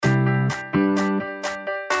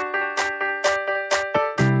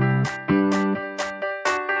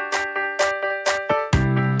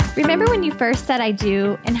Remember when you first said I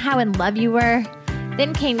do and how in love you were?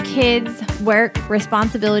 Then came kids, work,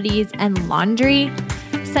 responsibilities, and laundry.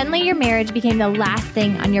 Suddenly your marriage became the last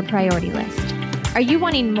thing on your priority list. Are you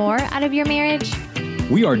wanting more out of your marriage?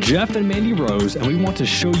 We are Jeff and Mandy Rose, and we want to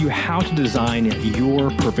show you how to design your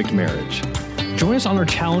perfect marriage. Join us on our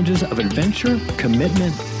challenges of adventure,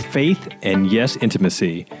 commitment, faith, and yes,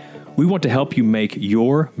 intimacy. We want to help you make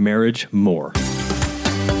your marriage more.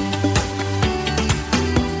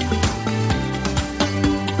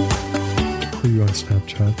 Are you on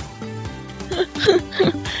Snapchat?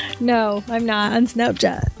 No, I'm not on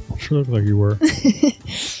Snapchat. Sure looked like you were.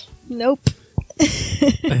 Nope.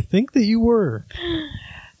 I think that you were.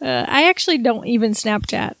 I actually don't even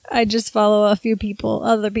Snapchat. I just follow a few people,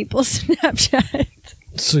 other people's Snapchat.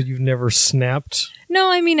 So you've never snapped?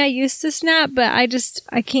 No, I mean, I used to snap, but I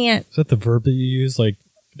can't. Is that the verb that you use? Like,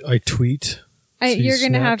 I tweet? You're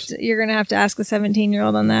gonna have to ask a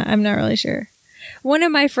 17-year-old on that. I'm not really sure. One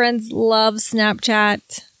of my friends loves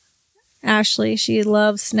Snapchat. Ashley, she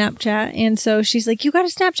loves Snapchat, and so she's like, you got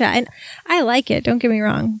to Snapchat, and I like it, don't get me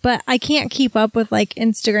wrong, but I can't keep up with like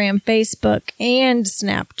Instagram, Facebook, and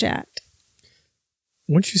Snapchat.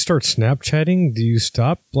 Once you start Snapchatting, do you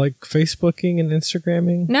stop like Facebooking and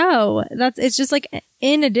Instagramming? No, it's just like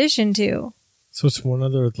in addition to. So it's one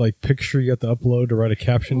other like picture you have to upload to write a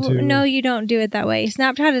caption to? No, you don't do it that way.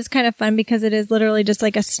 Snapchat is kind of fun because it is literally just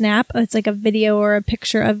like a snap. It's like a video or a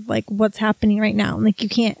picture of like what's happening right now. Like you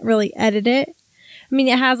can't really edit it. I mean,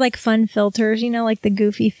 it has like fun filters, like the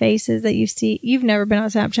goofy faces that you see. You've never been on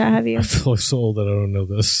Snapchat, have you? I feel so old that I don't know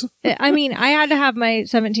this. I mean, I had to have my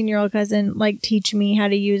 17-year-old cousin like teach me how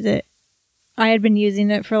to use it. I had been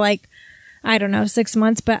using it for like, I don't know, 6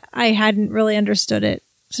 months, but I hadn't really understood it.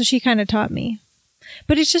 So she kind of taught me.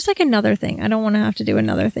 But it's just like another thing. I don't want to have to do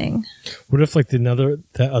another thing. What if like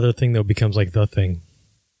that other thing though becomes like the thing?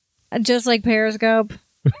 Just like Periscope.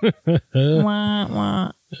 Wah,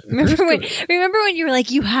 wah. Remember when you were like,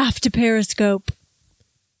 you have to Periscope?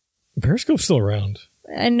 Periscope's still around.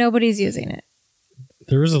 And nobody's using it.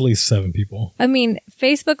 There is at least 7 people. I mean,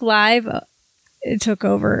 Facebook Live, it took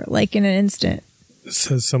over like in an instant. It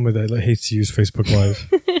says somebody that hates to use Facebook Live.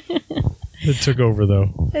 It took over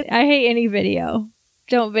though. I hate any video.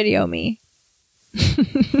 Don't video me. I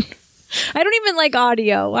don't even like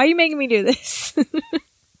audio. Why are you making me do this?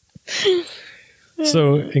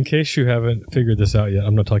 So, in case you haven't figured this out yet,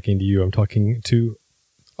 I'm not talking to you. I'm talking to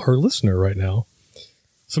our listener right now.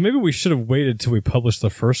 So maybe we should have waited till we published the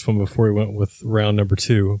first one before we went with round number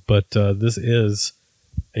 2. But this is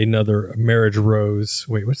another Marriage Rose.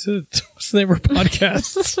 Wait, what's it? What's the name of our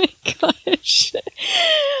podcast? Oh my gosh.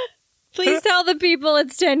 Please tell the people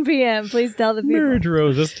it's 10 p.m. Please tell the people. Marriage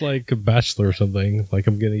Rose. That's like a Bachelor or something. Like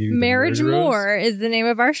I'm going to give you Marriage More is the name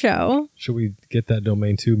of our show. Should we get that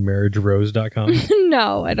domain too? MarriageRose.com?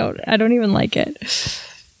 No, I don't even like it.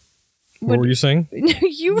 What were you saying?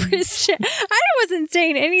 You were I wasn't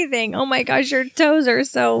saying anything. Oh my gosh, your toes are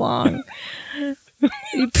so long.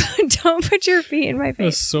 Don't put your feet in my face.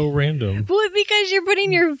 That's so random. Well, because you're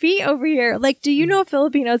putting your feet over here. Like, do you know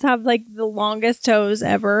Filipinos have like the longest toes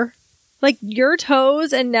ever? Like your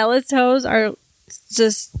toes and Nella's toes are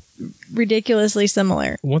just ridiculously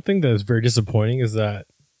similar. One thing that is very disappointing is that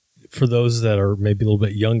for those that are maybe a little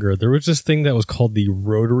bit younger, there was this thing that was called the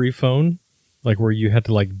rotary phone, like where you had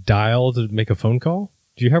to like dial to make a phone call.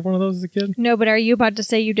 Do you have one of those as a kid? No, but are you about to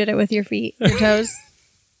say you did it with your feet, your toes?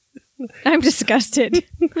 I'm disgusted.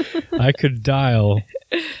 I could dial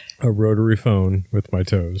a rotary phone with my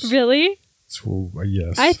toes. Really? So,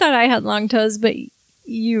 yes. I thought I had long toes, but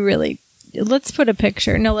you really... Let's put a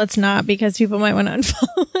picture. No, let's not, because people might want to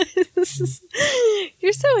unfollow us.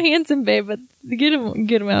 You're so handsome, babe, but get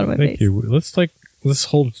him out of my face. Thank you. Let's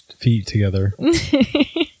hold feet together.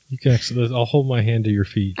 You can actually. I'll hold my hand to your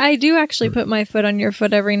feet. I do actually put my foot on your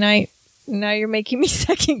foot every night. Now you're making me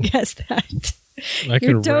second guess that. I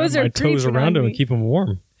can wrap my toes around them and keep them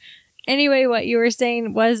warm. Anyway, what you were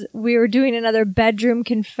saying was we were doing another bedroom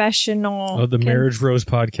confessional of the Marriage Rose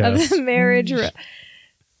podcast. Of the Marriage Rose.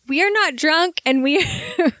 We are not drunk, and we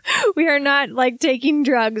are not like taking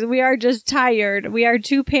drugs. We are just tired. We are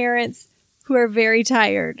 2 parents who are very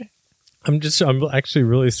tired. I'm actually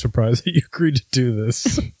really surprised that you agreed to do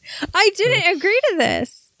this. I didn't agree to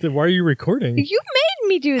this. Then why are you recording? You made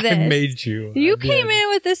me do this. I made you. You came in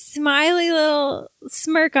with this smiley little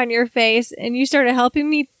smirk on your face, and you started helping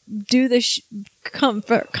me do the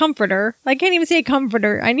comforter. I can't even say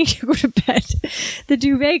comforter. I need to go to bed. The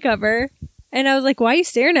duvet cover. And I was like, why are you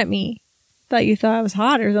staring at me? Thought you thought I was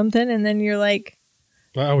hot or something. And then you're like...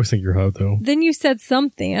 I always think you're hot, though. Then you said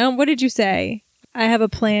something. What did you say? I have a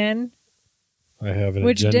plan. I have an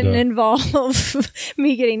which agenda. didn't involve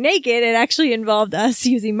me getting naked. It actually involved us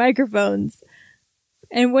using microphones.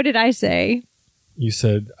 And what did I say? You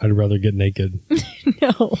said, I'd rather get naked.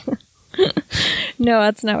 No. No,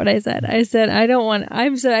 that's not what I said. I said,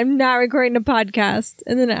 I'm not recording a podcast.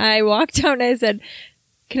 And then I walked out and I said,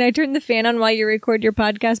 can I turn the fan on while you record your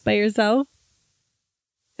podcast by yourself?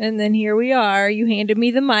 And then here we are. You handed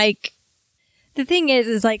me the mic. The thing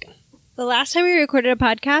is like, the last time we recorded a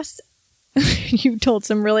podcast, you told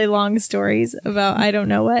some really long stories about I don't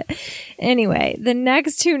know what. Anyway, the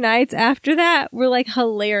next 2 nights after that were like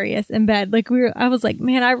hilarious in bed. Like I was like,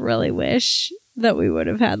 man, I really wish that we would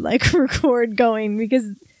have had like record going because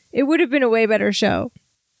it would have been a way better show.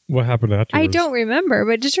 What happened afterwards? I don't remember,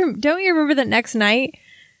 but just don't you remember the next night?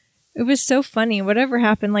 It was so funny. Whatever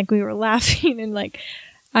happened, like we were laughing and like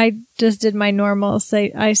I just did my normal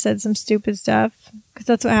I said some stupid stuff because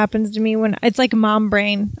that's what happens to me when it's like mom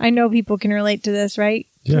brain. I know people can relate to this, right?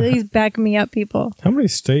 Yeah. Please back me up, people. How many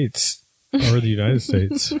states are the United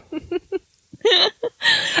States?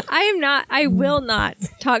 I will not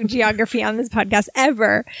talk geography on this podcast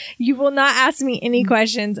ever. You will not ask me any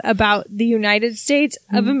questions about the United States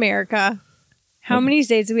of America. How many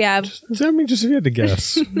states do we have? Does that mean just if you had to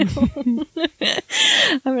guess? No.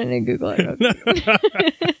 I'm going to Google it real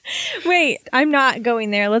quick. Wait, I'm not going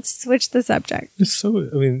there. Let's switch the subject.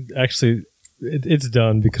 Actually, it's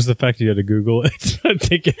done because the fact you had to Google it. I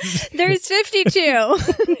think There's 52.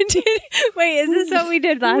 Wait, is this what we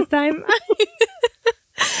did last time?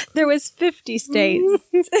 There was 50 states.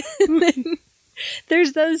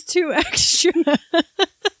 There's those 2 extra.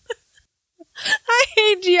 I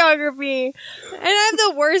hate geography. And I have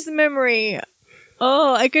the worst memory.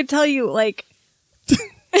 Oh, I could tell you, like...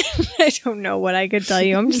 I don't know what I could tell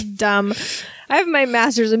you. I'm just dumb. I have my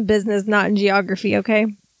master's in business, not in geography, okay?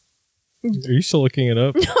 Are you still looking it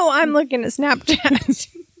up? No, I'm looking at Snapchat.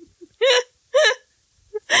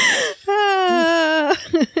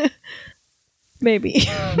 Maybe.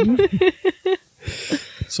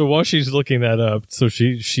 So while she's looking that up, so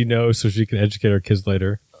she knows so she can educate her kids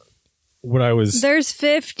later. There's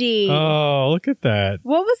 50. Oh, look at that.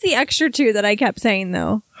 What was the extra 2 that I kept saying,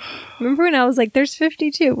 though? Remember when I was like, there's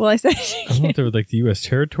 52? Well, I said... I don't know if they were like the U.S.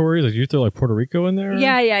 territories. Like, you throw like Puerto Rico in there?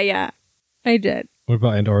 Yeah. I did. What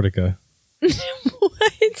about Antarctica?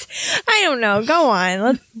 What? I don't know. Go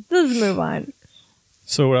on. Let's move on.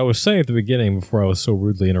 So what I was saying at the beginning before I was so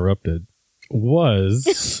rudely interrupted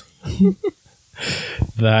was...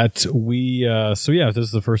 that we... if this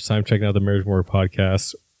is the first time checking out the Marriage More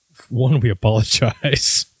podcast... One, we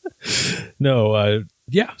apologize. No,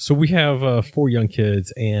 so we have 4 young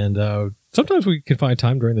kids, and sometimes we can find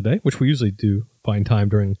time during the day, which we usually do find time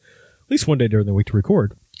during at least one day during the week to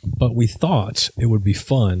record. But we thought it would be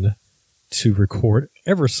fun to record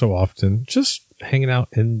ever so often, just hanging out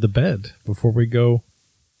in the bed before we go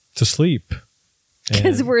to sleep.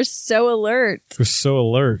 Because we're so alert. We're so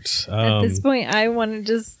alert. At this point, I want to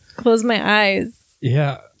just close my eyes.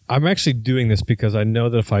 Yeah. I'm actually doing this because I know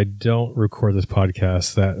that if I don't record this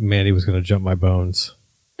podcast, that Mandy was going to jump my bones.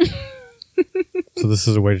 So this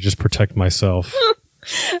is a way to just protect myself.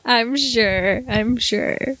 I'm sure.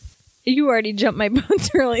 You already jumped my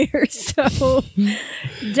bones earlier, so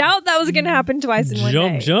doubt that was going to happen twice in one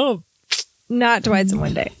day. Jump. Not twice in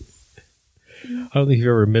one day. I don't think you've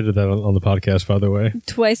ever admitted that on the podcast, by the way.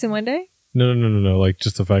 Twice in one day? No. Like,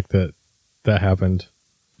 just the fact that happened.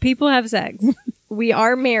 People have sex. We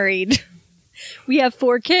are married. We have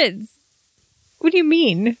 4 kids. What do you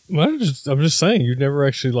mean? Well, I'm just saying, you've never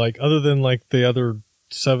actually, like, other than, like, the other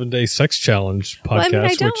 7-day sex challenge podcast. Well,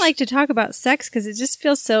 I don't like to talk about sex because it just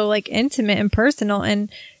feels so, like, intimate and personal.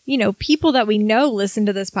 And, people that we know listen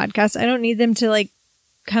to this podcast. I don't need them to, like,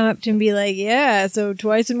 come up to and be like, yeah, so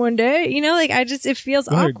twice in one day? It feels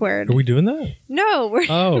awkward. Are we doing that? No,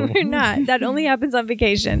 we're not. That only happens on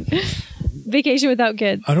vacation. Vacation without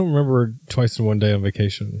kids. I don't remember twice in one day on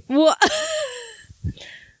vacation. Well,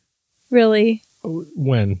 really?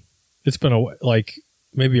 When? It's been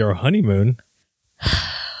maybe our honeymoon.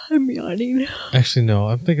 I'm yawning. Actually, no.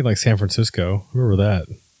 I'm thinking like San Francisco. Remember that?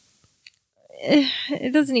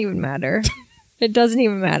 It doesn't even matter. It doesn't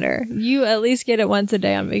even matter. You at least get it once a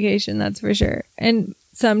day on vacation. That's for sure. And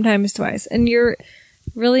sometimes twice. And you're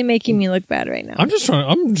really making me look bad right now.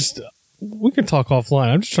 We can talk offline.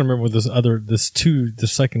 I'm just trying to remember what the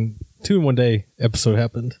second 2 in 1 day episode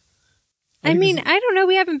happened. I don't know.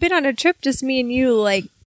 We haven't been on a trip, just me and you, like,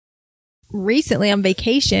 recently on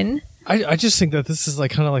vacation. I just think that this is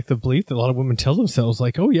like kind of like the belief that a lot of women tell themselves,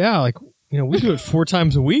 like, oh yeah, like, we do it 4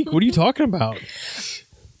 times a week. What are you talking about?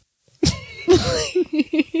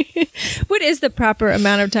 What is the proper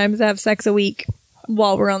amount of times to have sex a week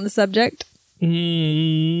while we're on the subject? I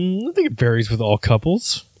think it varies with all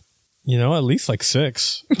couples. At least like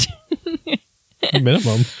 6.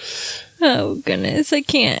 Minimum. Oh, goodness. I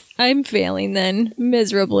can't. I'm failing then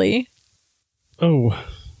miserably. Oh.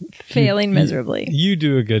 Failing miserably. You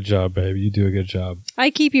do a good job, babe. You do a good job. I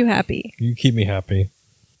keep you happy. You keep me happy.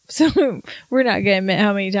 So we're not going to admit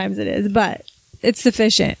how many times it is, but it's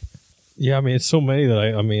sufficient. Yeah, it's so many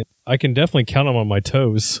that I can definitely count them on my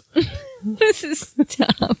toes. This is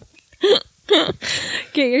dumb.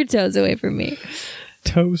 Get your toes away from me.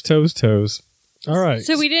 Toes. All right.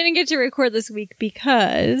 So we didn't get to record this week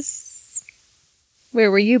because... Where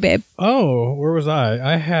were you, babe? Oh, where was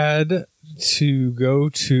I? I had to go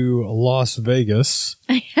to Las Vegas.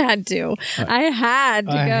 I had to. I had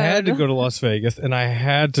to go to Las Vegas, and I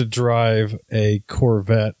had to drive a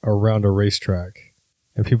Corvette around a racetrack.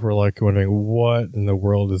 And people were like wondering, what in the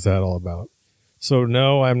world is that all about? So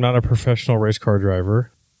no, I'm not a professional race car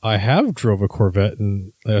driver. I have drove a Corvette,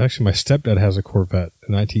 and actually my stepdad has a Corvette,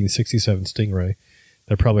 a 1967 Stingray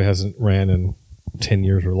that probably hasn't ran in 10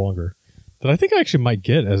 years or longer. That I think I actually might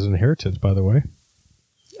get as an inheritance, by the way.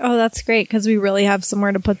 Oh, that's great, because we really have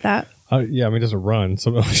somewhere to put that. Yeah, it doesn't run, so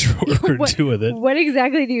I'm not sure what we're going to do with it. What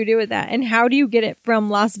exactly do you do with that? And how do you get it from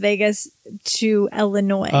Las Vegas to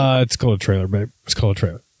Illinois? It's called a trailer, babe. It's called a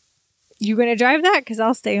trailer. You going to drive that? Because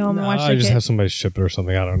I'll stay home and watch the I just kid. have somebody ship it or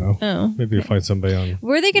something. I don't know. Oh. Maybe we'll find somebody on...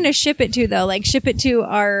 Where are they going to ship it to, though? Like, ship it to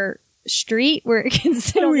our street where it can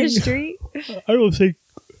sit on the street? I don't think...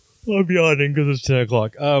 I'm yawning because it's 10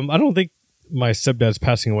 o'clock. I don't think my stepdad's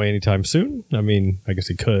passing away anytime soon. I guess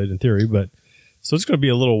he could in theory, but... So it's going to be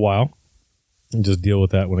a little while. And just deal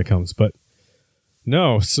with that when it comes. But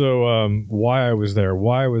no, so why I was there.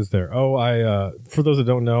 Oh, for those that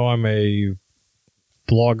don't know, I'm a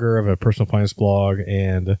blogger of a personal finance blog,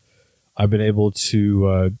 and I've been able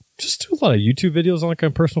to just do a lot of YouTube videos on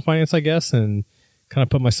like personal finance, I guess, and kind of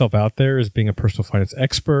put myself out there as being a personal finance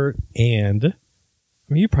expert. And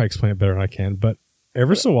you probably explain it better than I can, but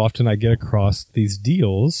ever so often I get across these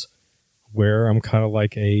deals where I'm kind of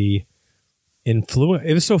like a influence.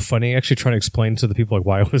 It was so funny actually trying to explain to the people like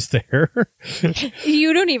why I was there.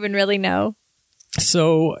 You don't even really know.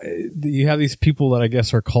 So you have these people that I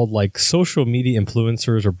guess are called like social media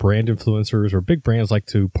influencers or brand influencers, or big brands like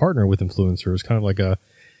to partner with influencers. Kind of like they're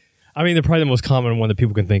probably the most common one that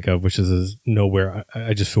people can think of, which is nowhere.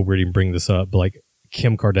 I just feel weird even bringing this up, but like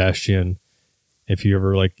Kim Kardashian, if you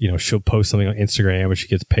ever she'll post something on Instagram and she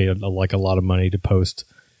gets paid a lot of money to post,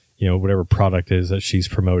 whatever product is that she's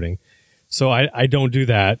promoting. So I don't do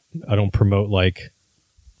that. I don't promote like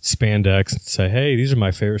spandex and say, hey, these are my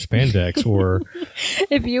favorite spandex. Or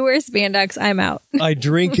if you wear spandex, I'm out. I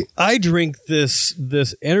drink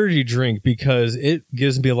this energy drink because it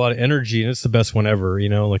gives me a lot of energy and it's the best one ever,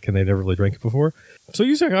 and they never really drank it before. So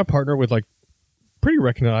usually I partner with like pretty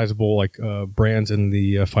recognizable like brands in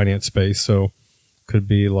the finance space. So could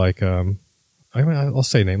be like I'll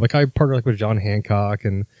say a name. Like I partnered like with John Hancock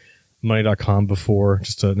and Money.com before,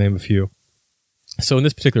 just to name a few. So in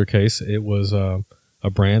this particular case, it was a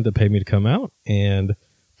brand that paid me to come out, and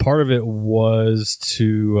part of it was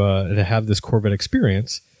to have this Corvette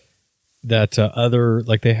experience that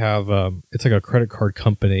they have. It's like a credit card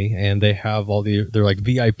company, and they have they're like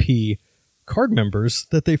VIP card members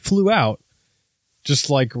that they flew out just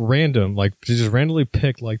like random, like they just randomly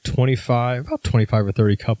picked like 25 or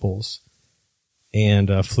 30 couples, and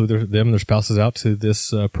flew their spouses out to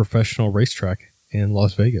this professional racetrack in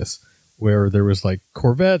Las Vegas, where there was like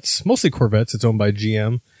Corvettes, mostly Corvettes. It's owned by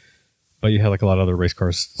GM, but you had like a lot of other race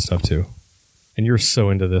cars stuff too. And you're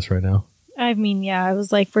so into this right now. Yeah, I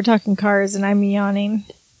was like, we're talking cars and I'm yawning.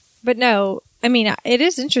 But no, it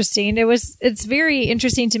is interesting. It's very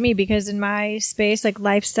interesting to me because in my space, like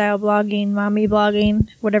lifestyle blogging, mommy blogging,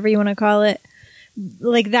 whatever you want to call it,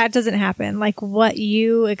 like that doesn't happen. Like what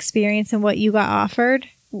you experience and what you got offered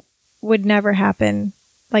would never happen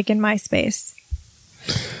like in my space.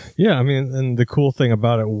 Yeah, and the cool thing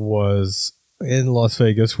about it was in Las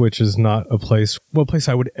Vegas, which is not a place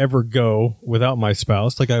I would ever go without my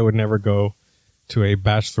spouse. Like I would never go to a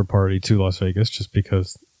bachelor party to Las Vegas just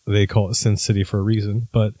because they call it Sin City for a reason.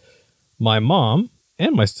 But my mom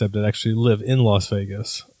and my stepdad actually live in Las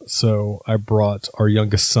Vegas. So I brought our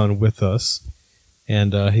youngest son with us,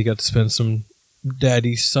 and he got to spend some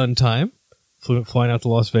daddy-son time flying out to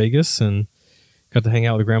Las Vegas, and got to hang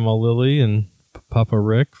out with Grandma Lily and Papa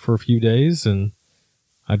Rick for a few days. And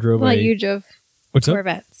I drove you drove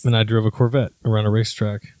Corvettes. And I drove a Corvette around a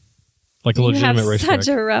racetrack. Like a legitimate racetrack. You have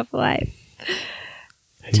such a rough life.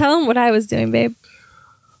 Tell them what I was doing, babe.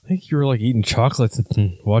 I think you were like eating chocolates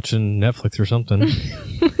and watching Netflix or something.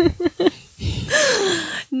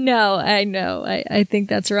 No, I know. I think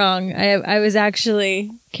that's wrong. I was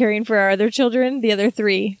actually caring for our other children, the other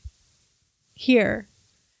 3, here,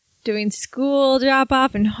 doing school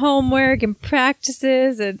drop-off and homework and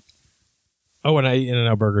practices. And Oh, and I ate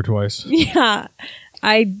In-N-Out Burger twice. yeah,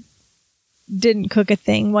 I didn't cook a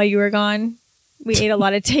thing while you were gone. We ate a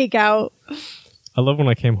lot of takeout. I love when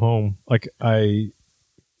I came home. Like,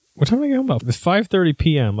 what time did I get home about? It was 5:30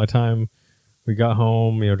 p.m. my time. We got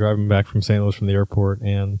home, driving back from St. Louis from the airport,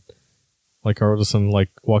 and like our oldest son like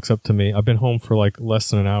walks up to me. I've been home for like less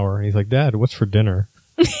than an hour, and he's like, "Dad, what's for dinner?"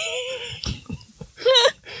 Because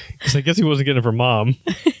I guess he wasn't getting it for Mom.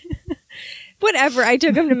 Whatever. I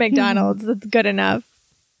took him to McDonald's. That's good enough.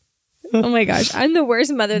 Oh my gosh. I'm the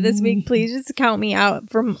worst mother this week. Please just count me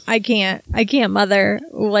out from I can't mother.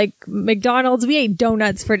 Like McDonald's. We ate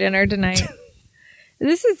donuts for dinner tonight.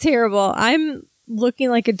 This is terrible. I'm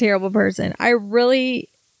looking like a terrible person.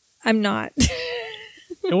 I'm not.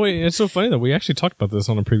 Oh, wait, it's so funny that we actually talked about this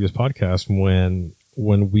on a previous podcast.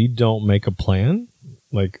 When we don't make a plan,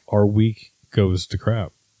 like our week goes to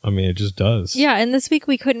crap. I mean, it just does. Yeah, and this week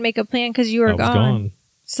we couldn't make a plan because you were gone.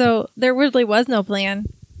 So there really was no plan.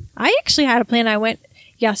 I actually had a plan. I went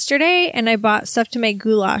yesterday and I bought stuff to make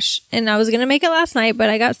goulash. And I was going to make it last night, but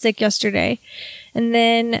I got sick yesterday. And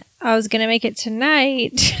then I was going to make it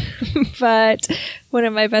tonight. But one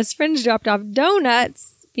of my best friends dropped off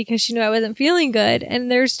donuts because she knew I wasn't feeling good. And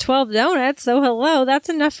there's 12 donuts. So hello, that's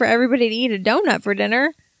enough for everybody to eat a donut for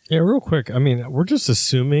dinner. Yeah, real quick. I mean, we're just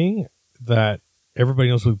assuming that everybody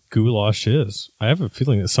knows what goulash is. I have a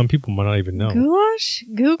feeling that some people might not even know. Goulash?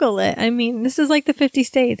 Google it. I mean, this is like the 50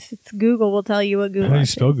 states. Google will tell you what goulash is. How do you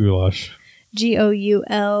spell goulash?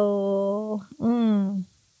 Goul.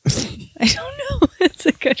 I don't know. It's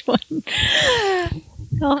a good one.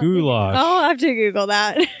 Goulash. I'll have to Google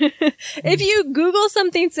that. If you Google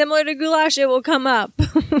something similar to goulash, it will come up.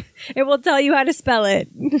 It will tell you how to spell it.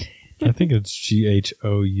 I think it's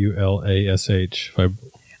GHOULASH.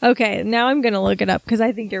 Okay, now I'm going to look it up because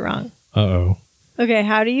I think you're wrong. Uh-oh. Okay,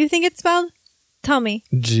 how do you think it's spelled? Tell me.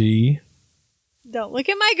 G. Don't look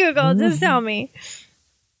at my Google. Just tell me.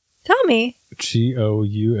 Tell me.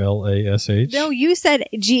 GOULASH. No, you said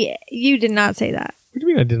G. You did not say that. What do you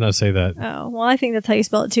mean I did not say that? Oh, well, I think that's how you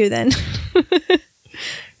spell it too then.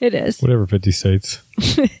 It is. Whatever, 50 states.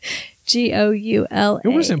 GOULA. It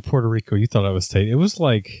wasn't Puerto Rico. You thought I was state. It was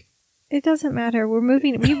like... It doesn't matter. We're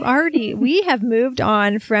moving. We have moved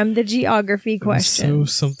on from the geography question. So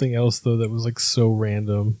something else, though, that was like so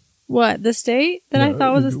random. What? The state that I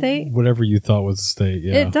thought was a state? Whatever you thought was a state,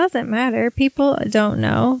 yeah. It doesn't matter. People don't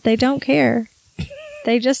know. They don't care.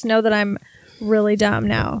 They just know that I'm really dumb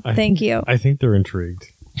now. Thank you. I think they're intrigued.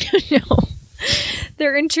 No.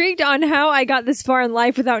 They're intrigued on how I got this far in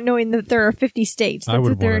life without knowing that there are 50 states. That's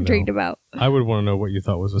what they're intrigued about. I would want to know what you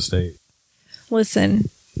thought was a state. Listen,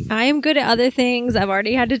 I am good at other things. I've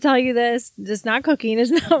already had to tell you this. Just not cooking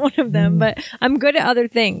is not one of them, but I'm good at other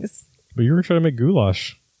things. But you were trying to make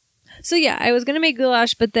goulash. So yeah, I was going to make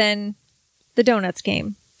goulash, but then the donuts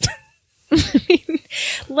came. I mean,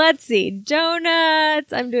 let's see.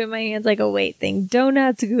 Donuts. I'm doing my hands like a weight thing.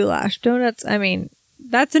 Donuts, goulash. Donuts. I mean,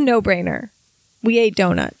 that's a no-brainer. We ate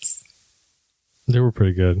donuts. They were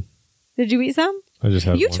pretty good. Did you eat some? I just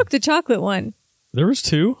had one. You took the chocolate one. There was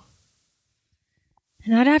two.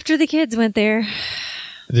 Not after the kids went there.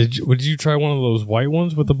 Did you try one of those white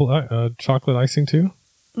ones with the chocolate icing too?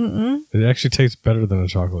 Mm-mm. It actually tastes better than a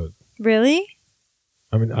chocolate. Really?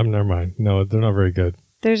 I mean, never mind. No, they're not very good.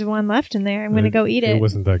 There's one left in there. I'm going to go eat it. It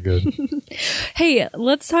wasn't that good. Hey,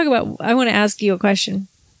 let's talk about... I want to ask you a question.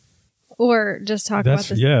 Or just talk about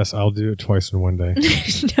this. Yes, I'll do it twice in one day.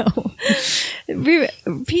 No.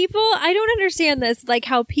 People, I don't understand this. Like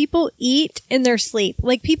how people eat in their sleep.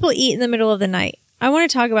 Like people eat in the middle of the night. I want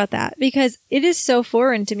to talk about that because it is so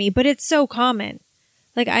foreign to me, but it's so common.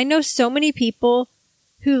 Like I know so many people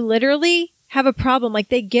who literally have a problem. Like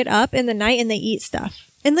they get up in the night and they eat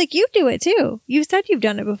stuff. And like you do it too. You said you've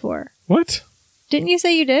done it before. What? Didn't you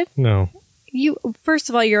say you did? No. You first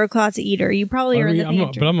of all, you're a closet eater. You probably are in the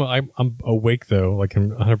pantry. I'm awake though. Like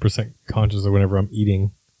I'm 100% conscious of whenever I'm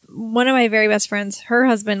eating. One of my very best friends, her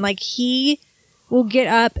husband, like he will get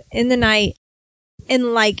up in the night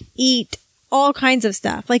and like eat all kinds of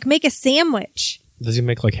stuff. Like make a sandwich. Does he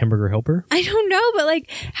make like Hamburger Helper? I don't know, but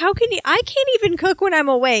like how can he? I can't even cook when I'm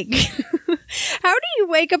awake. How do you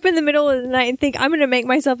wake up in the middle of the night and think I'm going to make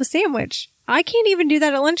myself a sandwich? I can't even do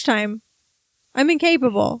that at lunchtime. I'm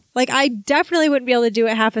incapable. Like I definitely wouldn't be able to do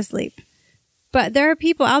it half asleep. But there are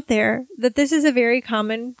people out there that this is a very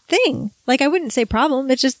common thing. Like, I wouldn't say problem.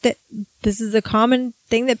 It's just that this is a common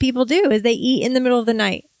thing that people do, is they eat in the middle of the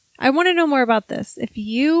night. I want to know more about this. If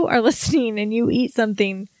you are listening and you eat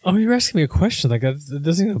something. Oh, you're asking me a question. Like, that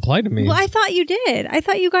doesn't even apply to me. Well, I thought you did. I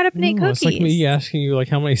thought you got up and ate cookies. It's like me asking you, like,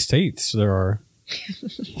 how many states there are.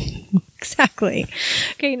 Exactly.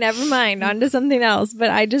 Okay, never mind. On to something else.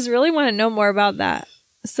 But I just really want to know more about that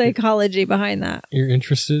psychology behind that. You're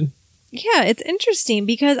interested? Yeah, it's interesting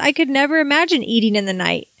because I could never imagine eating in the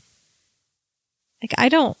night. Like,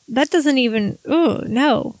 that doesn't even,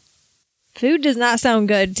 no. Food does not sound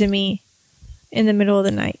good to me in the middle of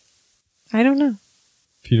the night. I don't know.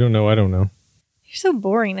 If you don't know, I don't know. You're so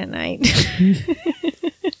boring at night.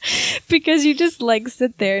 Because you just like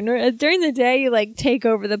sit there. And during the day, you like take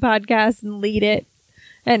over the podcast and lead it.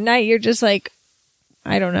 At night, you're just like,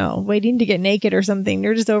 I don't know, waiting to get naked or something.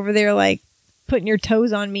 You're just over there like putting your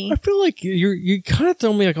toes on me. I feel like you kind of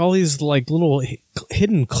throw me like all these like little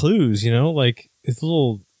hidden clues, you know? Like it's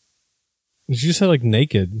little. You just said like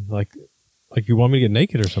naked, like you want me to get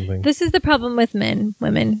naked or something. This is the problem with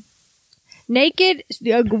women. Naked,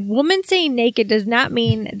 a woman saying naked does not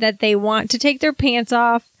mean that they want to take their pants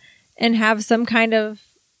off and have some kind of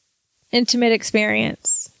intimate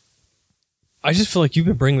experience. I just feel like you've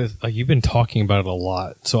been bringing this, like you've been talking about it a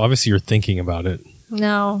lot. So obviously you're thinking about it.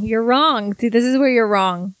 No, you're wrong. See, this is where you're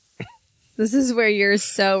wrong. This is where you're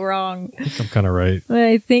so wrong. I think I'm kind of right.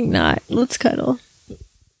 I think not. Let's cuddle.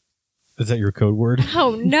 Is that your code word?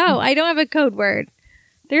 Oh, no. I don't have a code word.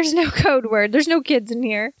 There's no code word. There's no kids in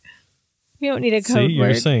here. We don't need a code word. See,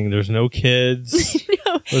 you're saying there's no kids.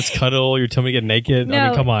 No. Let's cuddle. You're telling me to get naked. No, I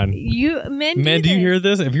mean, come on. Men, do you hear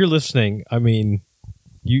this? If you're listening, I mean,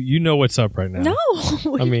 you know what's up right now. No.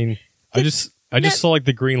 I mean, I just saw like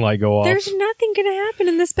the green light go off. There's nothing going to happen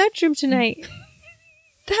in this bedroom tonight.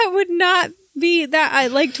 That would not be that. I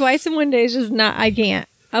like twice in one day is just not. I can't.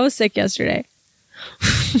 I was sick yesterday.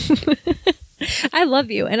 I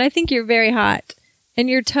love you, and I think you're very hot. And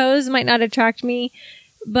your toes might not attract me,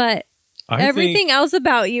 but everything else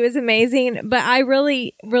about you is amazing. But I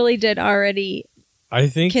really, really did already. I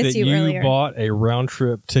think kiss that you you earlier. Bought a round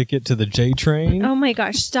trip ticket to the J train. Oh my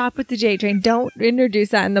gosh! Stop with the J train. Don't introduce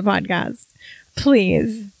that in the podcast,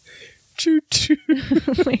 please. Choo choo.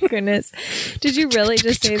 Oh my goodness! Did you really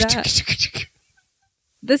just say that?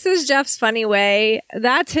 This is Jeff's funny way.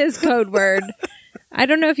 That's his code word. I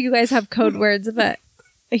don't know if you guys have code words, but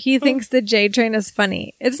he thinks the J train is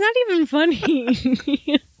funny. It's not even funny.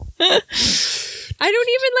 I don't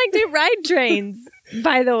even like to ride trains,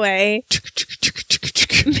 by the way.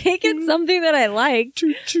 Make it something that I like.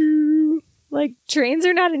 Like, trains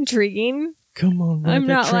are not intriguing. Come on, ride I'm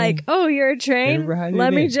that not train. like, oh, you're a train?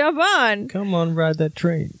 Let me jump on. Come on, ride that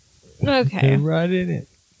train. Okay. Ride it in.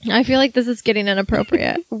 I feel like this is getting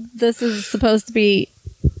inappropriate. This is supposed to be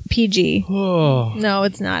PG. Oh. No,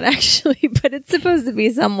 it's not actually, but it's supposed to be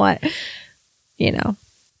somewhat,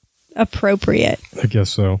 appropriate. I guess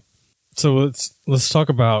so. So let's talk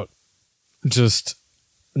about just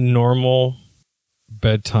normal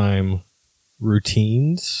bedtime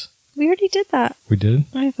routines. We already did that. We did?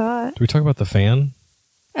 I thought. Did we talk about the fan?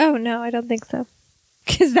 Oh, no, I don't think so.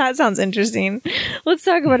 Because that sounds interesting. Let's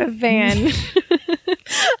talk about a fan.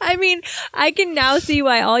 I mean, I can now see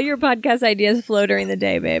why all your podcast ideas flow during the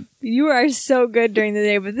day, babe. You are so good during the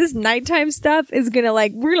day, but this nighttime stuff is going to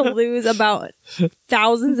we're going to lose about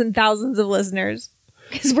thousands and thousands of listeners.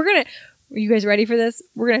 Because are you guys ready for this?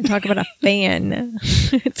 We're going to talk about a fan.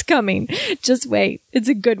 It's coming. Just wait. It's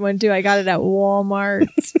a good one, too. I got it at Wal-Mart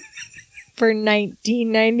for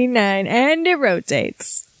 $19.99, and it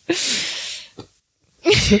rotates.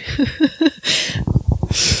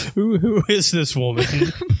 Who is this woman?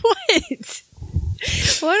 What?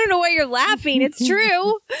 Well, I don't know why you're laughing. It's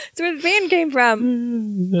true. It's where the fan came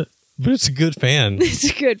from. But it's a good fan. It's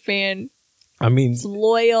a good fan. I mean, it's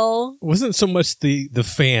loyal. It wasn't so much the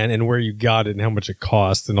fan and where you got it and how much it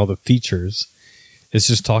cost and all the features. It's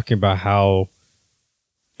just talking about how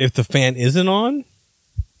if the fan isn't on,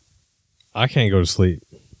 I can't go to sleep.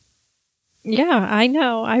 Yeah, I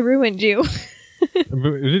know. I ruined you.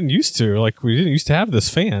 We didn't used to. We didn't used to have this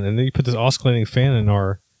fan, and then you put this oscillating fan in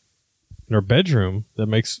our bedroom that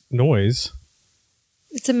makes noise.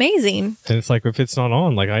 It's amazing. And it's like if it's not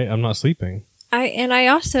on, I'm not sleeping.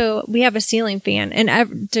 We have a ceiling fan,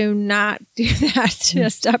 and do not do that.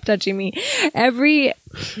 Just stop touching me.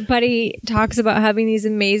 Everybody talks about having these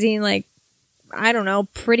amazing,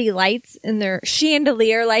 pretty lights in their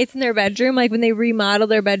chandelier lights in their bedroom. Like when they remodel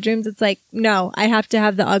their bedrooms, it's like, no, I have to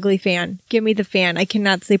have the ugly fan. Give me the fan. I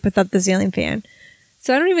cannot sleep without the ceiling fan.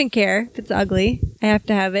 So I don't even care if it's ugly. I have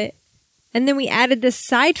to have it. And then we added this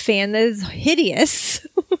side fan that is hideous.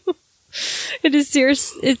 It is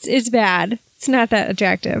serious. It's bad. It's not that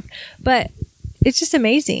attractive, but it's just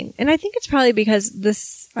amazing. And I think it's probably because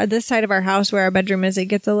this side of our house where our bedroom is, it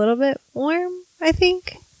gets a little bit warm, I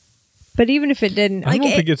think. But even if it didn't, I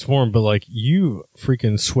don't think it's warm, but like you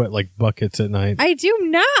freaking sweat like buckets at night. I do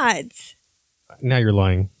not. Now you're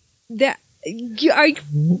lying. That you are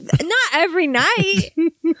not every night,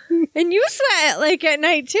 and you sweat like at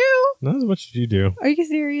night too. Not as much as you do. Are you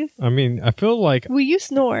serious? I mean, I feel like Well, you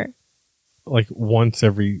snore. like once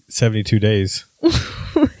every 72 days.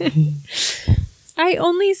 I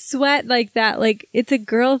only sweat like that. Like, it's a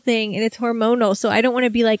girl thing and it's hormonal. So I don't want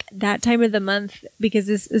to be like that time of the month because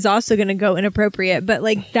this is also going to go inappropriate. But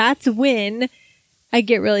like, that's when I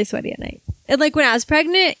get really sweaty at night. And like when I was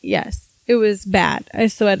pregnant, yes, it was bad. I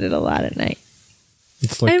sweated a lot at night.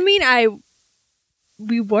 It's like, I mean,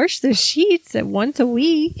 we wash the sheets at once a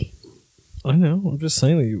week. I know. I'm just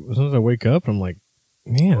saying that sometimes I wake up and I'm like,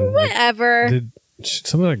 man. Whatever. Like, did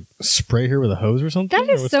someone like spray her with a hose or something?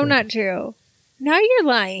 That is so not true. Now you're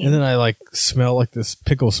lying. And then I like smell like this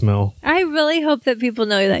pickle smell. I really hope that people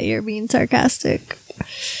know that you're being sarcastic.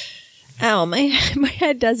 Ow, my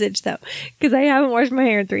head does itch though, because I haven't washed my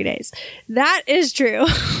hair in 3 days. That is true.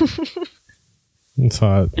 It's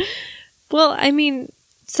hot. Well, I mean,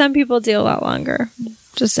 some people do a lot longer.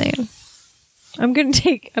 Just saying. I'm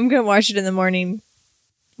gonna wash it in the morning.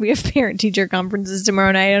 We have parent-teacher conferences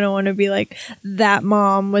tomorrow night. I don't want to be like that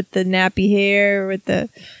mom with the nappy hair, with the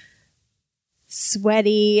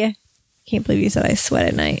sweaty. Can't believe you said I sweat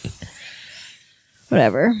at night.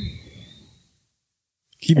 Whatever.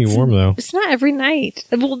 Keep me warm though. It's not every night.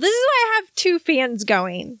 Well, this is why I have 2 fans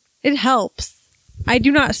going. It helps. I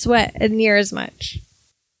do not sweat near as much.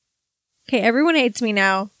 Okay, everyone hates me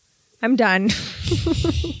now. I'm done.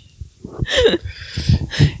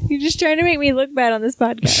 You're just trying to make me look bad on this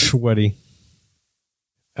podcast. Sweaty.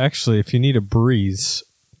 Actually, if you need a breeze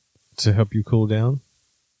to help you cool down,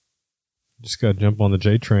 you just gotta jump on the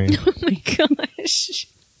J train. Oh my gosh.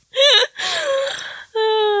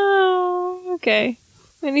 Oh, okay.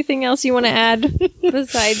 Anything else you want to add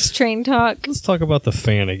besides train talk? Let's talk about the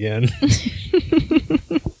fan again.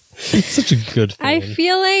 It's such a good fan. I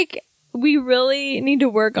feel like we really need to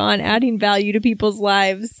work on adding value to people's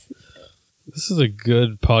lives. This is a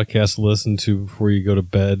good podcast to listen to before you go to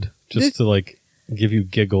bed, just to like give you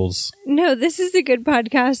giggles. No, this is a good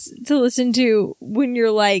podcast to listen to when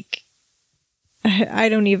you're like, I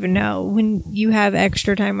don't even know, when you have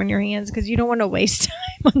extra time on your hands because you don't want to waste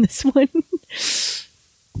time on this one.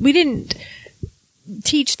 We didn't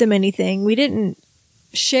teach them anything. We didn't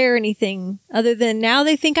share anything other than now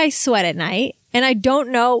they think I sweat at night and I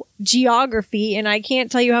don't know geography and I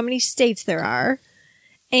can't tell you how many states there are.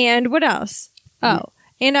 And what else? Oh,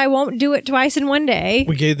 and I won't do it twice in one day.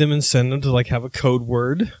 We gave them incentive to like have a code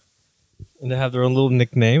word and to have their own little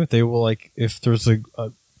nickname. If they will like, if there's a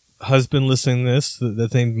husband listening to this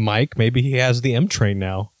that's named Mike, maybe he has the M train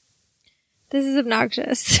now. This is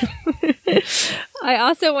obnoxious. I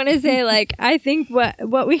also want to say, like, I think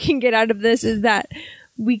what we can get out of this is that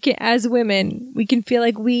we can, as women, we can feel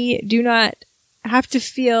like we do not have to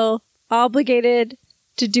feel obligated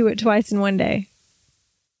to do it twice in one day.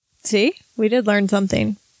 See? We did learn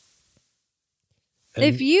something. And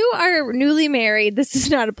if you are newly married, this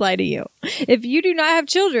does not apply to you. If you do not have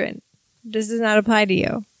children, this does not apply to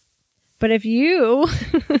you. But if you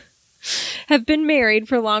have been married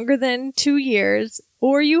for longer than 2 years,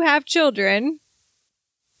 or you have children,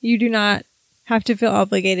 you do not have to feel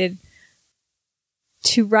obligated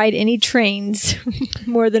to ride any trains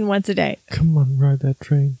more than once a day. Come on, ride that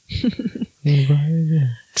train.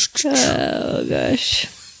 Oh, gosh.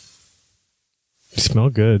 You smell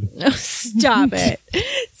good. Oh, stop it.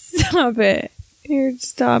 Stop it. Here,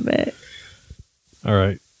 stop it. All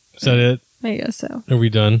right. Is that it? I guess so. Are we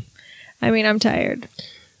done? I mean, I'm tired.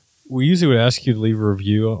 We usually would ask you to leave a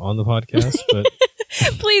review on the podcast, but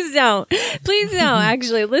Please don't. Please don't.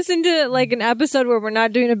 Actually, listen to like an episode where we're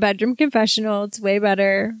not doing a bedroom confessional. It's way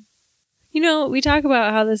better. You know, we talk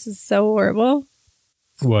about how this is so horrible.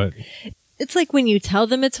 what? It's like when you tell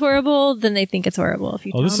them it's horrible, then they think it's horrible. If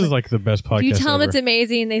you Oh, this is like the best podcast if you tell them ever. it's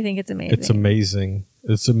amazing, they think it's amazing. It's amazing.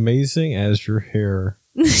 It's amazing as your hair.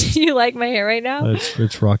 Do you like my hair right now?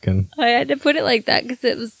 It's rocking. I had to put it like that because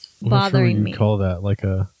it was I'm not sure what bothering you'd me. call that like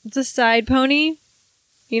a. It's a side pony.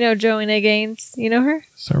 You know Joanna Gaines? You know her?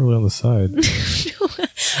 It's not really on the side.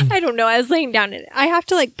 I don't know. I was laying down in it. I have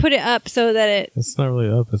to like put it up so that it... It's not really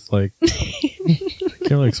up. It's like I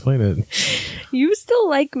can't really explain it. You still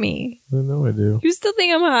like me. I know I do. You still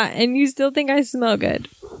think I'm hot and you still think I smell good.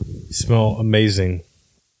 You smell amazing.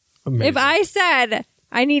 Amazing. If I said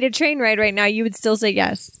I need a train ride right now, you would still say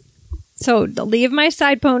yes. So leave my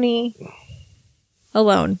side pony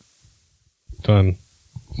alone. Done.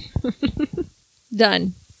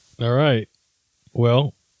 Done. All right.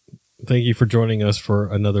 Well, thank you for joining us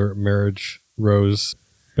for another Marriage Rose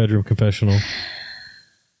Bedroom Confessional.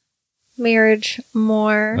 Marriage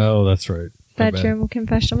more. Oh, that's right. My bad. Bedroom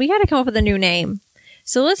confessional. We got to come up with a new name.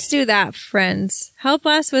 So let's do that, friends. Help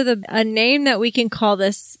us with a name that we can call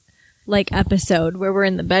this like episode where we're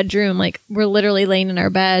in the bedroom. Like we're literally laying in our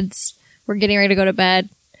beds. We're getting ready to go to bed.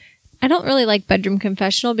 I don't really like bedroom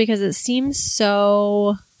confessional because it seems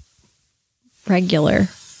so regular.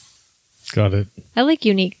 Got it. I like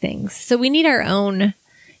unique things. So we need our own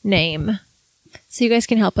name. So you guys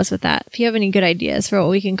can help us with that. If you have any good ideas for what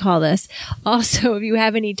we can call this. Also, if you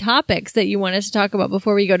have any topics that you want us to talk about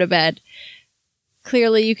before we go to bed.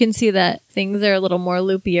 Clearly, you can see that things are a little more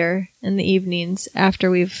loopier in the evenings after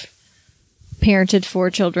we've parented 4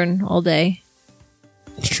 children all day.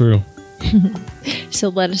 It's true. So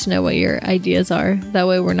let us know what your ideas are. That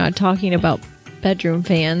way we're not talking about bedroom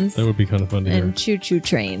fans. That would be kind of fun to hear. And choo-choo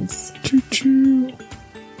trains. Choo-choo.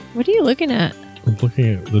 What are you looking at? I'm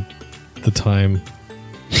looking at the time.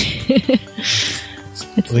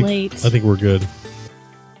 It's late. I think we're good.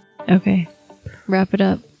 Okay. Wrap it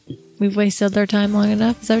up. We've wasted our time long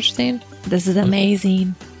enough. Is that what you're saying? This is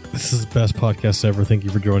amazing. This is the best podcast ever. Thank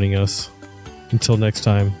you for joining us. Until next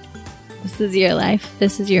time. This is your life.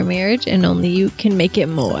 This is your marriage, and only you can make it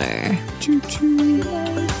more. Choo-choo.